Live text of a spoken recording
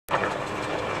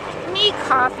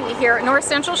Coffee here at North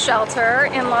Central Shelter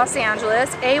in Los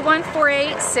Angeles,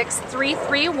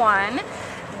 A1486331.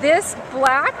 This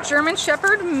black German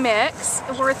Shepherd mix,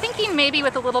 we're thinking maybe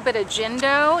with a little bit of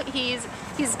Jindo. He's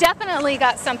definitely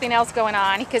got something else going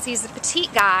on because he's a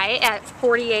petite guy at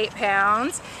 48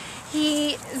 pounds.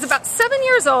 He is about 7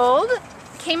 years old,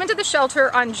 came into the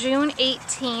shelter on June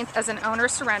 18th as an owner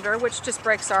surrender, which just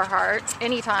breaks our hearts.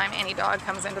 Anytime any dog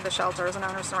comes into the shelter as an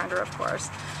owner surrender, of course.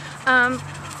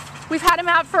 We've had him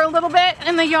out for a little bit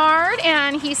in the yard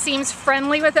and he seems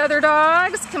friendly with other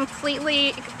dogs,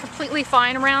 completely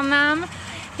fine around them.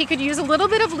 He could use a little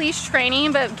bit of leash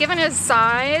training, but given his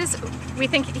size, we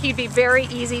think he'd be very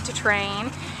easy to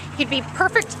train. He'd be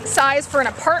perfect size for an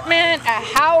apartment, a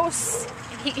house.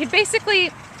 He'd fit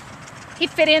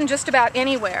in just about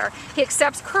anywhere. He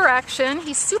accepts correction,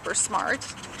 he's super smart,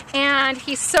 and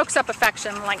he soaks up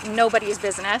affection like nobody's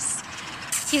business.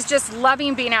 He's just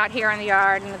loving being out here in the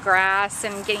yard in the grass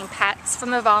and getting pets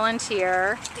from the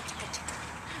volunteer.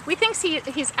 We think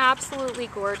he's absolutely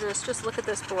gorgeous. Just look at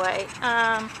this boy.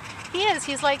 He is.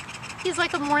 He's like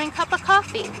a morning cup of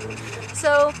coffee.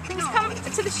 So please come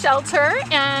to the shelter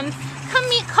and come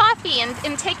meet Coffee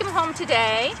and take him home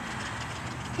today.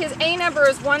 His A number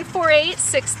is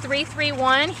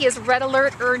 1486331. He is red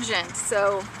alert urgent.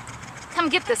 So come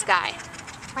get this guy.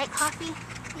 Right, Coffee?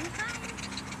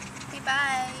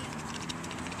 Bye.